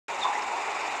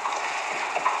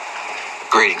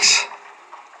Greetings.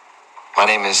 My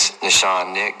name is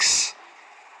Nishan Nix.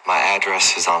 My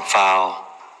address is on file.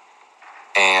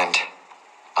 And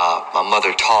my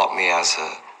mother taught me as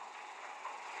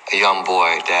a young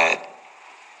boy that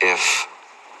if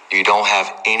you don't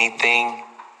have anything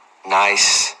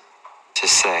nice to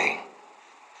say,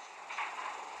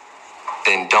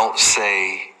 then don't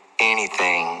say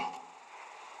anything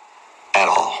at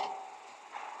all.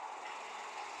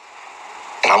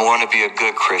 And I'm going to be a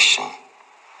good Christian.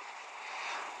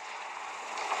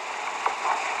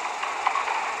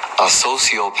 A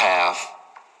sociopath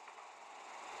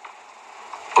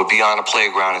would be on a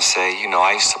playground and say,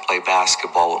 I used to play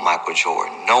basketball with Michael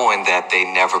Jordan, knowing that they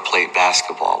never played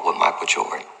basketball with Michael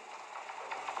Jordan.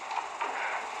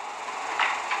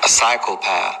 A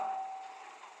psychopath,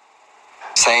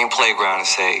 same playground and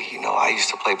say, I used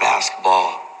to play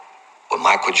basketball with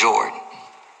Michael Jordan.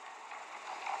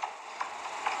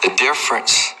 The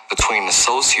difference between the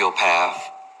sociopath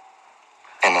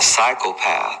and the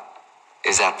psychopath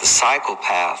is that the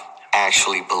psychopath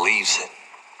actually believes it.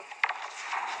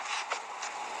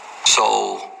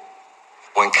 So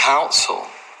when council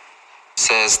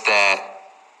says that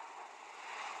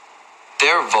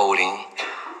they're voting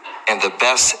in the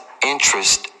best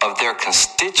interest of their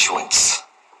constituents,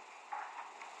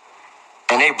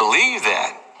 and they believe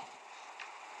that,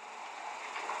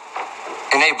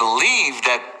 and they believe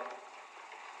that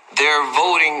they're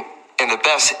voting in the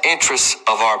best interests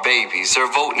of our babies.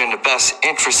 They're voting in the best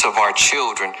interests of our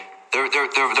children. They're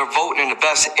voting in the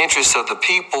best interests of the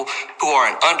people who are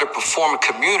in underperforming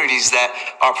communities that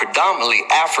are predominantly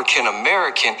African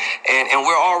American. And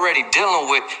we're already dealing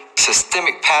with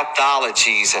systemic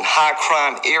pathologies and high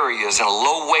crime areas and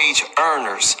low wage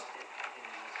earners.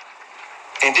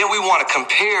 And then we want to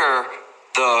compare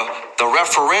the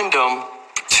referendum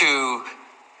to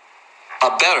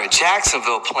a better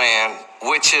Jacksonville plan,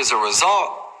 which is a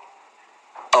result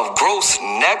of gross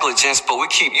negligence, but we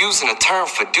keep using the term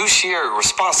fiduciary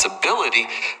responsibility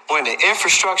when the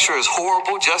infrastructure is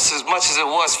horrible, just as much as it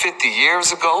was 50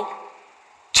 years ago.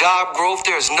 Job growth,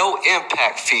 there's no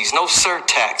impact fees, no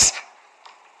surtax.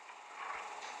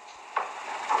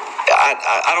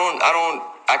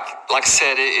 Like I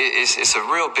said, it's a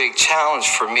real big challenge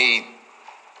for me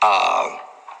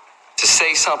to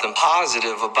say something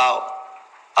positive about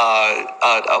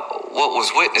what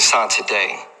was witnessed on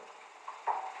today.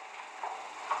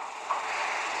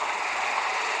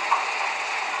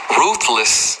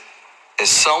 Ruthless is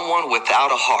someone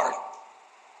without a heart,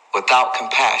 without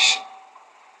compassion,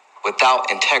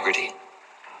 without integrity.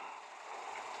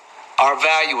 Our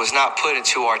value is not put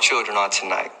into our children on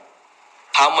tonight.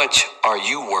 How much are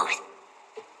you worth?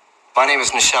 My name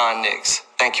is Nishan Nix.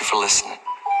 Thank you for listening.